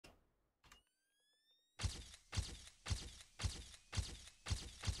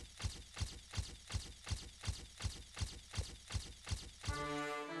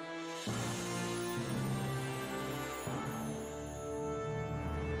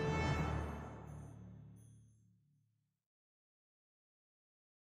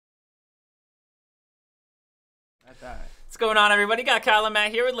What's going on, everybody? Got Kyle and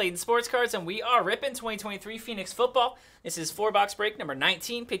Matt here with Layton Sports Cards, and we are ripping 2023 Phoenix football. This is 4-box break number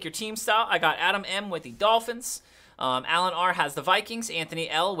 19. Pick your team style. I got Adam M with the Dolphins. Alan R has the Vikings. Anthony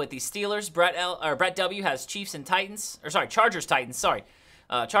L with the Steelers. Brett W has Chiefs and Titans. Chargers Titans.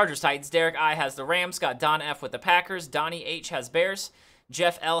 Chargers Titans. Derek I has the Rams. Got Don F with the Packers. Donnie H has Bears.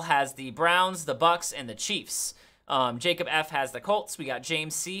 Jeff L has the Browns, the Bucks, and the Chiefs. Jacob F has the Colts. We got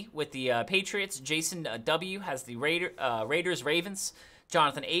James C with the Patriots. Jason W has the Raiders, Ravens.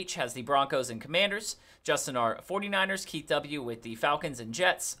 Jonathan H has the Broncos and Commanders. Justin R 49ers. Keith W with the Falcons and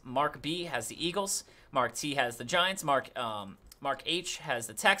Jets. Mark B has the Eagles. Mark T has the Giants. Mark H has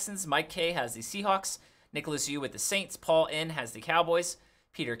the Texans. Mike K has the Seahawks. Nicholas U with the Saints. Paul N has the Cowboys.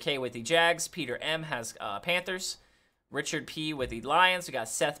 Peter K with the Jags. Peter M has Panthers. Richard P with the Lions. We got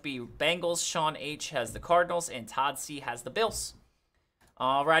Seth B Bengals. Sean H has the Cardinals. And Todd C has the Bills.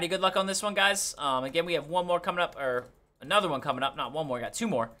 Alrighty, good luck on this one, guys. Again, we have one more coming up, or another one coming up. Not one more, we got two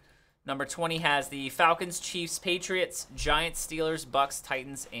more. Number 20 has the Falcons, Chiefs, Patriots, Giants, Steelers, Bucks,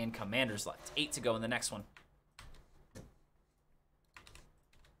 Titans, and Commanders left. 8 to go in the next one.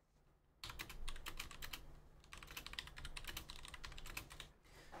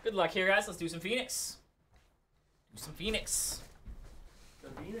 Good luck here, guys. Let's do some Phoenix. Some Phoenix. The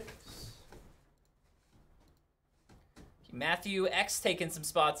Phoenix. Matthew X taking some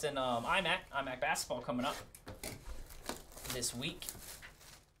spots in IMAC basketball coming up this week.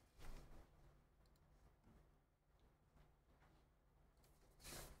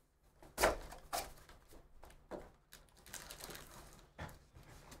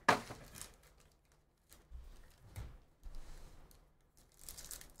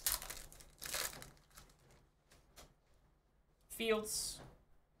 Fields.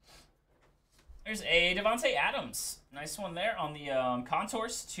 There's a Devontae Adams. Nice one there on the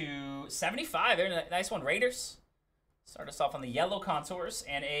contours to 75. There, nice one, Raiders. Start us off on the yellow contours.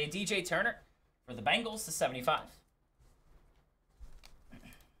 And a DJ Turner for the Bengals to 75.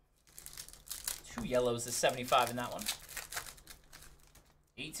 Two yellows to 75 in that one.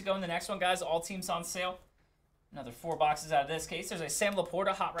 8 to go in the next one, guys. All teams on sale. Another 4 boxes out of this case. There's a Sam Laporta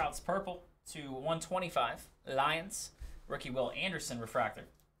Hot Routes Purple to 125. Lions. Rookie Will Anderson refractor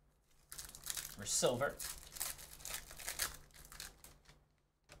for silver.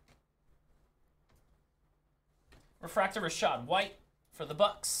 Refractor Rashad White for the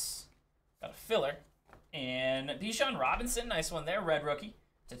Bucks. Got a filler. And Bijan Robinson, nice one there, red rookie,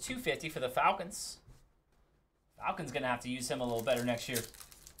 to 250 for the Falcons. Falcons going to have to use him a little better next year.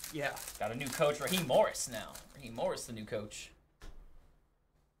 Yeah. Got a new coach, Raheem Morris now. Raheem Morris, the new coach.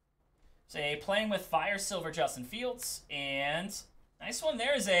 Say playing with fire silver Justin Fields, and nice one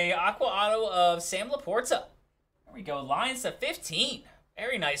there is a aqua auto of Sam Laporta. There we go, Lions to 15.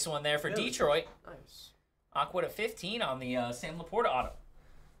 Very nice one there for Detroit. Nice. Aqua to 15 on the Sam Laporta auto.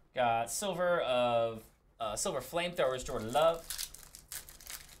 Got silver of silver flamethrowers Jordan Love.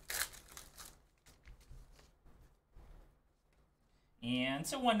 And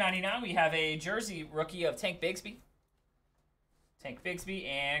to 199 we have a jersey rookie of Tank Bigsby. Tank Bigsby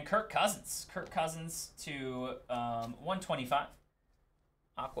and Kirk Cousins. Kirk Cousins to 125.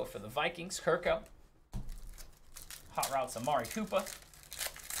 Aqua for the Vikings. Kirko. Hot Routes Amari Cooper.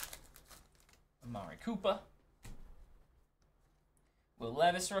 Will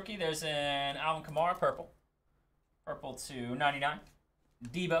Levis rookie. There's an Alvin Kamara purple. Purple to 99.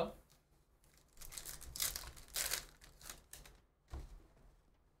 Debo.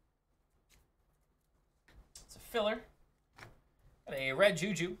 It's a filler. A red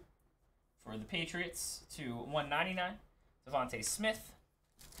Juju for the Patriots to 199. Devontae Smith.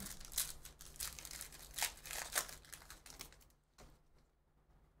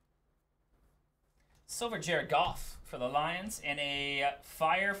 Silver Jared Goff for the Lions. And a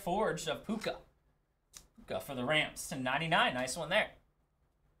Fire Forged of Puka. Puka for the Rams to 99. Nice one there.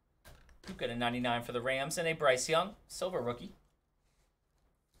 Puka to 99 for the Rams. And a Bryce Young, silver rookie.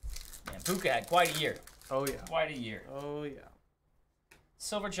 And Puka had quite a year. Oh, yeah. Quite a year. Oh, yeah.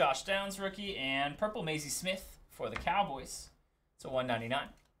 Silver Josh Downs rookie and purple Maisie Smith for the Cowboys to 199.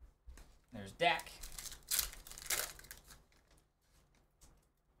 There's Dak.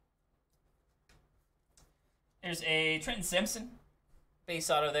 There's a Trenton Simpson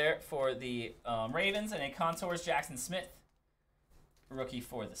base auto there for the Ravens and a Contours Jackson Smith rookie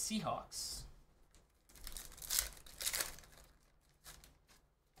for the Seahawks.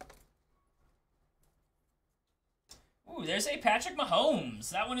 Ooh, there's a Patrick Mahomes.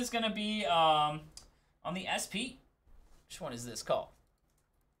 That one is going to be on the SP. Which one is this called?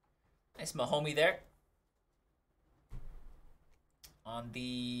 Nice Mahomey there. On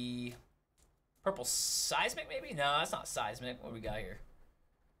the Purple Seismic, maybe? No, that's not Seismic. What do we got here?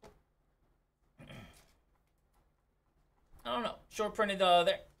 I don't know. Short printed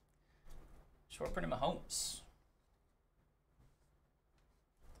there. Short printed Mahomes.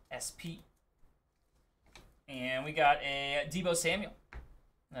 SP. And we got a Deebo Samuel.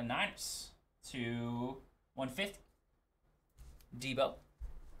 The Niners to 150. Deebo.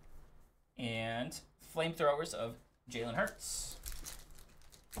 And flamethrowers of Jalen Hurts.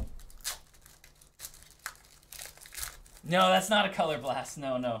 No, that's not a color blast.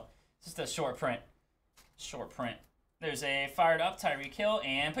 No, no. It's just a short print. Short print. There's a fired up Tyreek Hill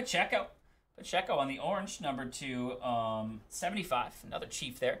and Pacheco. Pacheco on the orange, number 275. Another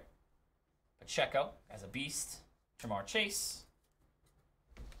Chief there. Pacheco as a beast. Jamar Chase.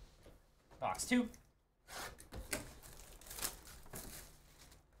 Box 2.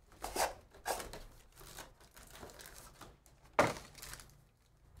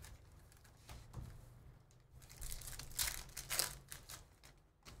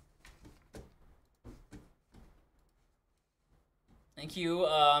 Thank you,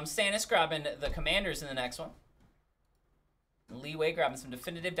 Stannis grabbing the Commanders in the next one. Leeway grabbing some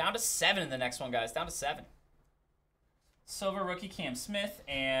definitive. Down to 7 in the next one, guys. Down to 7. Silver rookie Cam Smith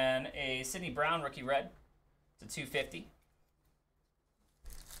and a Sidney Brown rookie red to 250.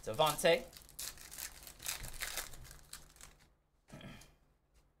 Devontae.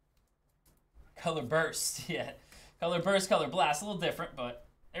 Color burst, yeah. Color burst, color blast, a little different, but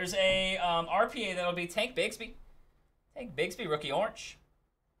there's a RPA that'll be Tank Bigsby. Tank Bigsby, rookie orange.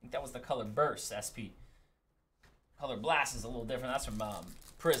 I think that was the color burst SP. Color blast is a little different. That's from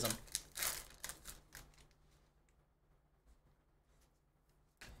Prism.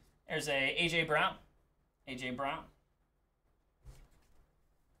 There's a AJ Brown. AJ Brown.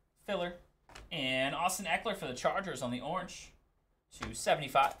 Filler. And Austin Eckler for the Chargers on the orange.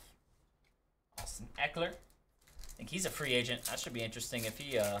 275. Austin Eckler. I think he's a free agent. That should be interesting if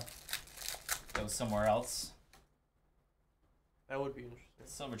he goes somewhere else. That would be interesting.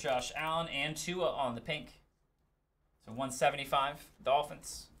 Silver Josh Allen and Tua on the pink. So 175,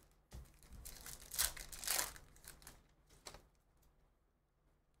 Dolphins.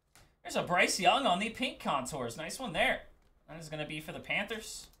 There's a Bryce Young on the pink contours. Nice one there. That is going to be for the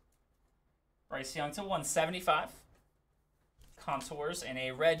Panthers. Bryce Young to 175. Contours and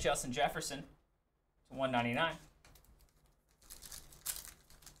a red Justin Jefferson to 199.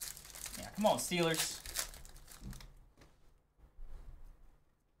 Yeah, come on, Steelers.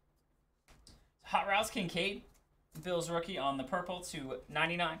 Hot Routes Kincaid. Bills rookie on the purple to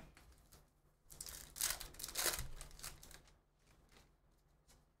 99.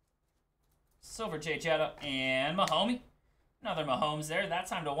 Silver J Jetta and Mahomes. Another Mahomes there. That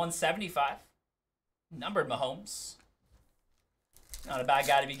time to 175. Numbered Mahomes. Not a bad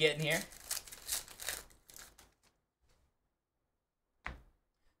guy to be getting here.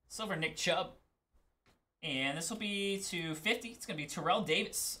 Silver Nick Chubb. And this will be to 50. It's going to be Terrell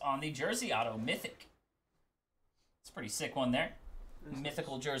Davis on the Jersey Auto Mythic. It's a pretty sick one there.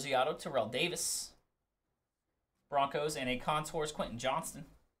 Mythical Jersey Auto, Terrell Davis. Broncos and a Contours Quentin Johnston.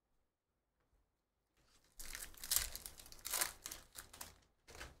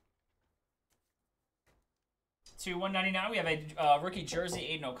 To 199, we have a rookie jersey,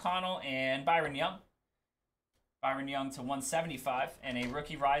 Aiden O'Connell and Byron Young. Byron Young to 175 and a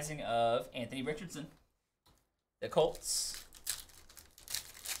rookie rising of Anthony Richardson. The Colts.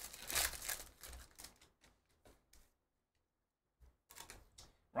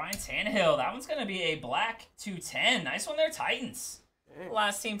 Ryan Tannehill. That one's going to be a black 210. Nice one there, Titans. Dang.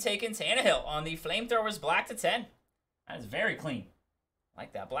 Last team taken, Tannehill on the Flamethrowers black to 10. That is very clean. I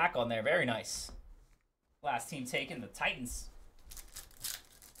like that black on there. Very nice. Last team taken, the Titans.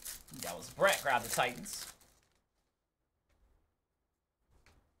 That was Brett. Grab the Titans.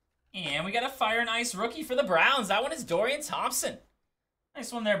 And we got a Fire and Ice rookie for the Browns. That one is Dorian Thompson.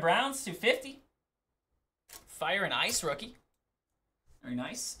 Nice one there, Browns. 250. Fire and Ice rookie. Very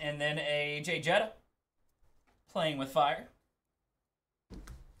nice. And then a J Jetta. Playing with fire.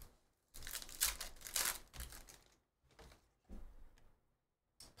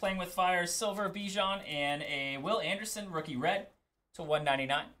 Playing with fire, Silver Bijan and a Will Anderson rookie red to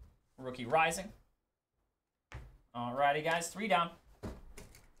 199. Rookie rising. Alrighty, guys. 3 down.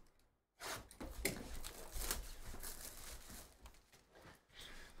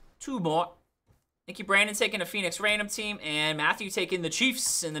 Two more. Thank you, Brandon, taking a Phoenix random team, and Matthew taking the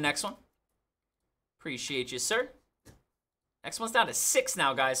Chiefs in the next one. Appreciate you, sir. Next one's down to 6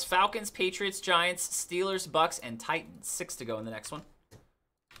 now, guys. Falcons, Patriots, Giants, Steelers, Bucks, and Titans. 6 to go in the next one.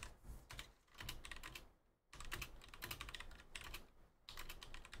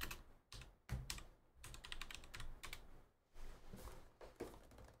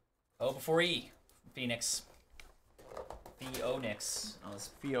 Oh, before E. Phoenix. Phoenix. Oh,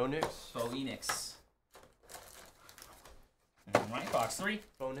 it's Phoenix. Phoenix. All right, box 3.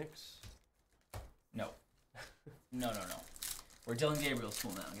 Phoenix. No. No. We're Dylan Gabriel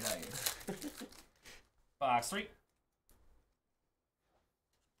school now. Get out of here. Box 3.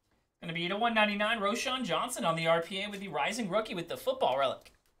 Going to be to 199, Roshan Johnson on the RPA with the Rising Rookie with the football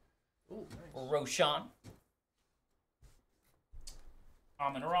relic. Ooh, nice. Roshan.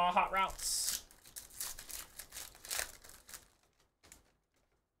 Amon Ra, Hot Routes.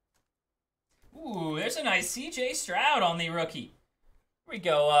 Ooh, there's a nice CJ Stroud on the rookie. Here we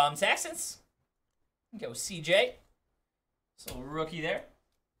go, Texans. Go CJ. So rookie there.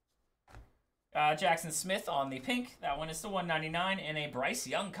 Jackson Smith on the pink. That one is to 199, and a Bryce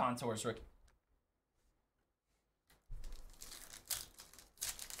Young Contours rookie.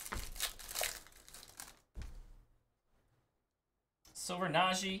 Silver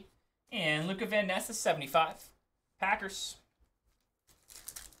Najee and Luca Van Ness is 75. Packers.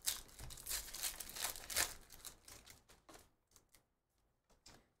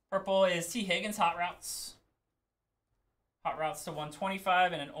 Purple is T. Higgins, Hot Routes. Hot Routes to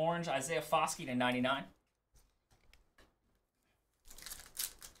 125, and an orange Isaiah Foskey to 99.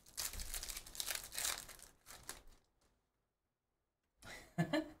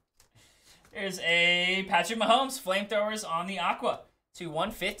 There's a Patrick Mahomes, Flamethrowers on the Aqua to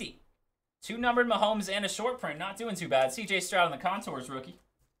 150. 2 numbered Mahomes and a short print. Not doing too bad. CJ Stroud on the Contours rookie.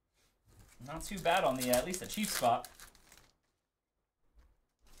 Not too bad on the, at least the cheap spot.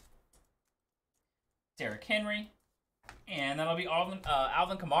 Derrick Henry. And that'll be Alvin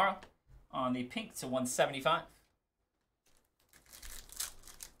Kamara on the pink to 175.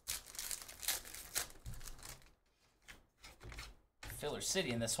 Filler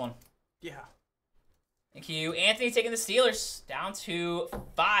City in this one. Yeah. Thank you. Anthony taking the Steelers down to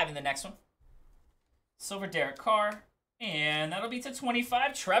 5 in the next one. Silver Derek Carr. And that'll be to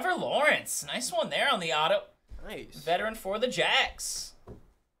 25. Trevor Lawrence. Nice one there on the auto. Nice. Veteran for the Jags.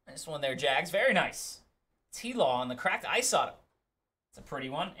 Nice one there, Jags. Very nice. T-Law on the cracked ice auto. It's a pretty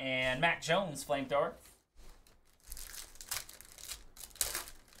one. And Mac Jones, Flamethrower.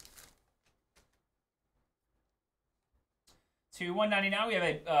 To 199, we have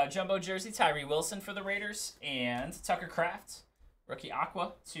a jumbo jersey, Tyree Wilson for the Raiders, and Tucker Kraft, rookie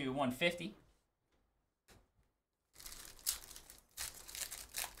Aqua, to 150.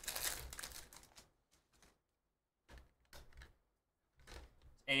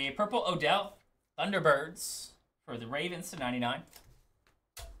 A purple Odell, Thunderbirds for the Ravens to 99.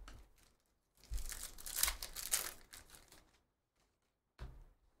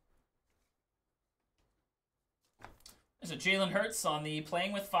 There's a Jalen Hurts on the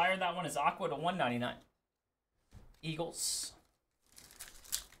Playing with Fire. That one is Aqua to 199. Eagles.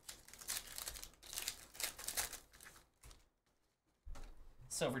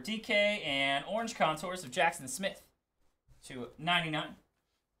 Silver DK and orange contours of Jackson Smith to 99.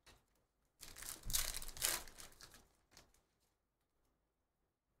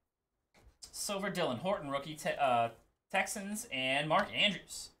 Silver Dylan Horton, rookie Texans, and Mark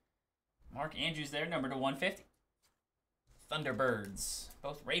Andrews. Mark Andrews there, number to 150. Thunderbirds.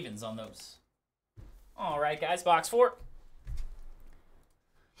 Both Ravens on those. All right, guys, box 4.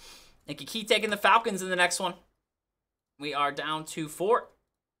 Nicky Key taking the Falcons in the next one. We are down to 4.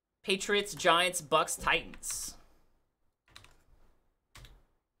 Patriots, Giants, Bucks, Titans.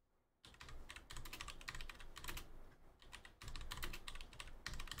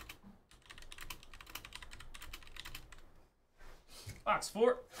 Box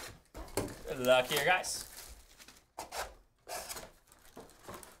 4. Good luck here, guys.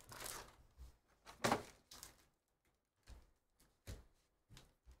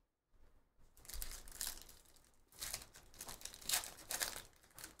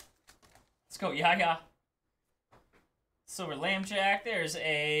 Let's go, yeah. Silver Lambjack. There's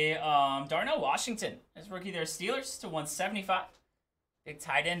a Darnell Washington. There's rookie there, Steelers to 175. Big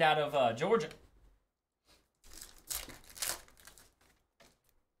tight end out of Georgia.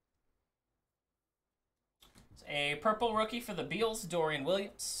 A purple rookie for the Beals, Dorian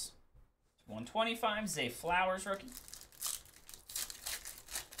Williams. 125, Zay Flowers rookie.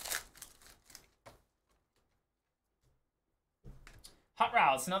 Hot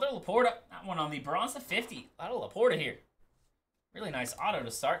Routes, another Laporta. That one on the bronze to 50. A lot of Laporta here. Really nice auto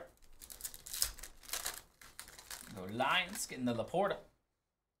to start. Go Lions, getting the Laporta.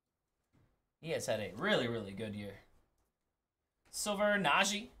 He has had a really, really good year. Silver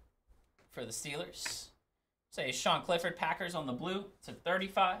Najee for the Steelers. Say Sean Clifford, Packers on the blue to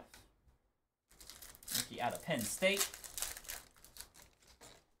 35. Rookie out of Penn State.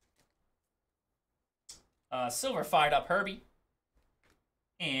 Silver fired up Herbie.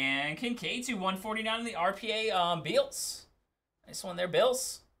 And Kincaid to 149 in the RPA Bills. Nice one there,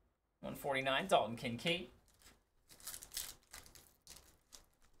 Bills. 149, Dalton Kincaid.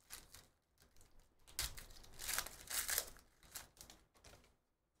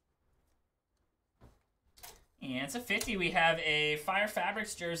 And to 50, we have a Fire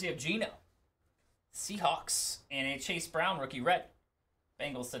Fabrics jersey of Geno. Seahawks. And a Chase Brown rookie red.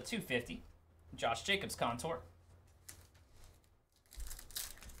 Bengals to 250. Josh Jacobs contour.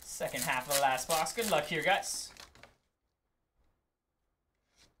 Second half of the last box. Good luck here, guys.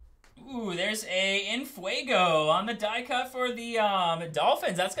 Ooh, there's a Infuego on the die cut for the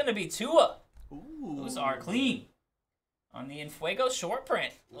Dolphins. That's going to be Tua. Ooh. Those are clean. On the Infuego short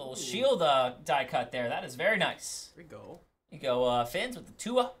print. Little shield die cut there. That is very nice. There we go. You go Fins with the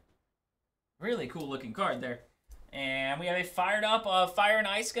Tua. Really cool looking card there. And we have a fired up Fire and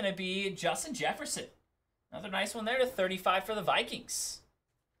Ice going to be Justin Jefferson. Another nice one there to 35 for the Vikings.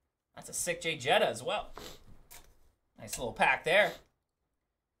 That's a sick Jay Jetta as well. Nice little pack there.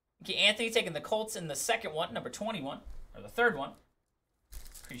 Okay, Anthony taking the Colts in the second one, number 21, or the third one.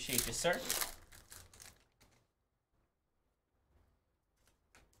 Appreciate you, sir.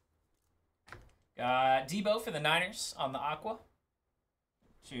 Got Debo for the Niners on the Aqua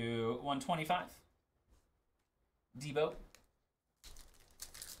to 125. Debo.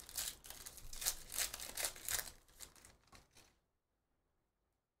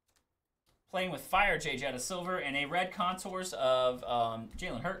 Playing with Fire, Jay Jetta Silver, and a red contours of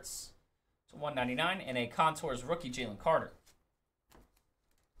Jalen Hurts to 199, and a contours rookie Jalen Carter.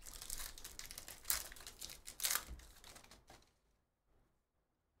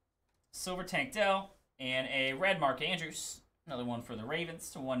 Silver Tank Dell, and a red Mark Andrews. Another one for the Ravens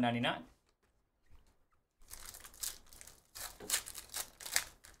to 199.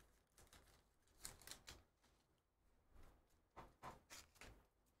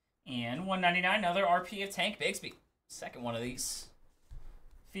 And 199, another RP of Tank Bigsby. Second one of these.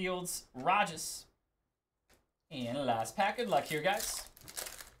 Fields, Rogers. And last pack. Good luck here, guys.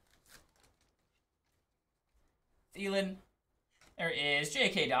 Thielen. There is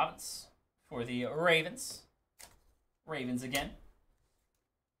J.K. Dobbins for the Ravens. Ravens again.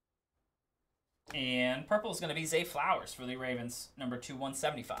 And purple is going to be Zay Flowers for the Ravens, number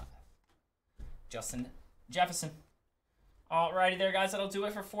 2/175. Justin Jefferson. Alrighty there, guys. That'll do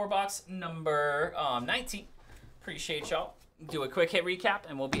it for 4-box number 19. Appreciate y'all. Do a quick hit recap,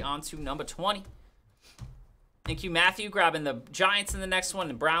 and we'll be on to number 20. Thank you, Matthew, grabbing the Giants in the next one,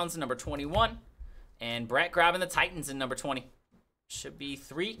 and Browns in number 21. And Brett grabbing the Titans in number 20. Should be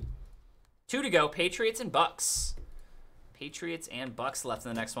 2 to go. Patriots and Bucks. Patriots and Bucks left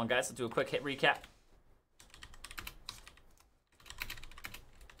in the next one, guys. Let's do a quick hit recap.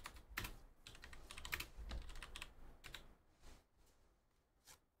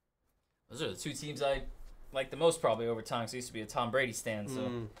 Those are the two teams I like the most probably over time. Because I used to be a Tom Brady stan.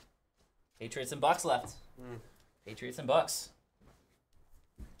 So Patriots and Bucks left. Patriots and Bucks.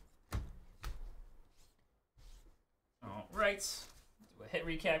 All right. Do a hit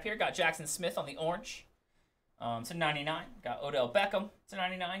recap here. Got Jackson Smith on the orange to 99. Got Odell Beckham to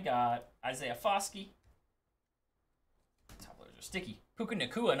 99. Got Isaiah Foskey. Top loaders are sticky. Puka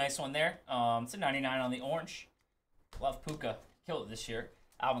Nacua, nice one there. To 99 on the orange. Love Puka. Killed it this year.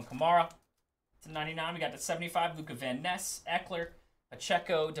 Alvin Kamara to 99. We got to 75. Luka Van Ness, Eckler,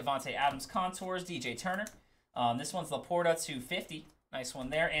 Pacheco, Devontae Adams contours, DJ Turner. This one's Laporta to 50. Nice one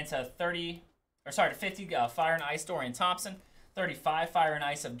there. And to 50, Fire and Ice, Dorian Thompson. 35, Fire and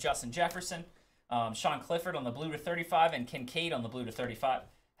Ice of Justin Jefferson. Sean Clifford on the blue to 35, and Kincaid on the blue to 35.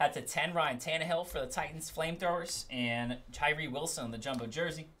 Had to 10, Ryan Tannehill for the Titans Flamethrowers, and Tyree Wilson on the jumbo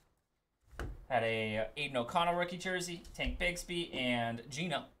jersey. Had a Aiden O'Connell rookie jersey, Tank Bigsby, and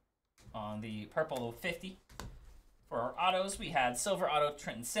Geno on the purple 50. For our autos, we had silver auto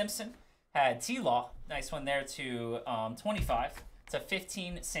Trenton Simpson. Had T-Law, nice one there to 25. To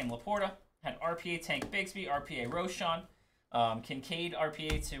 15, Sam Laporta. Had RPA Tank Bigsby, RPA Roshan. Kincaid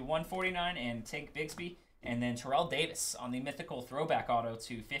RPA to 149 and Tank Bigsby. And then Terrell Davis on the mythical throwback auto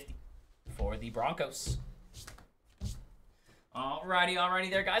to 50 for the Broncos. Alrighty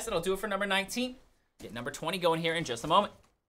there, guys. That'll do it for number 19. Get number 20 going here in just a moment.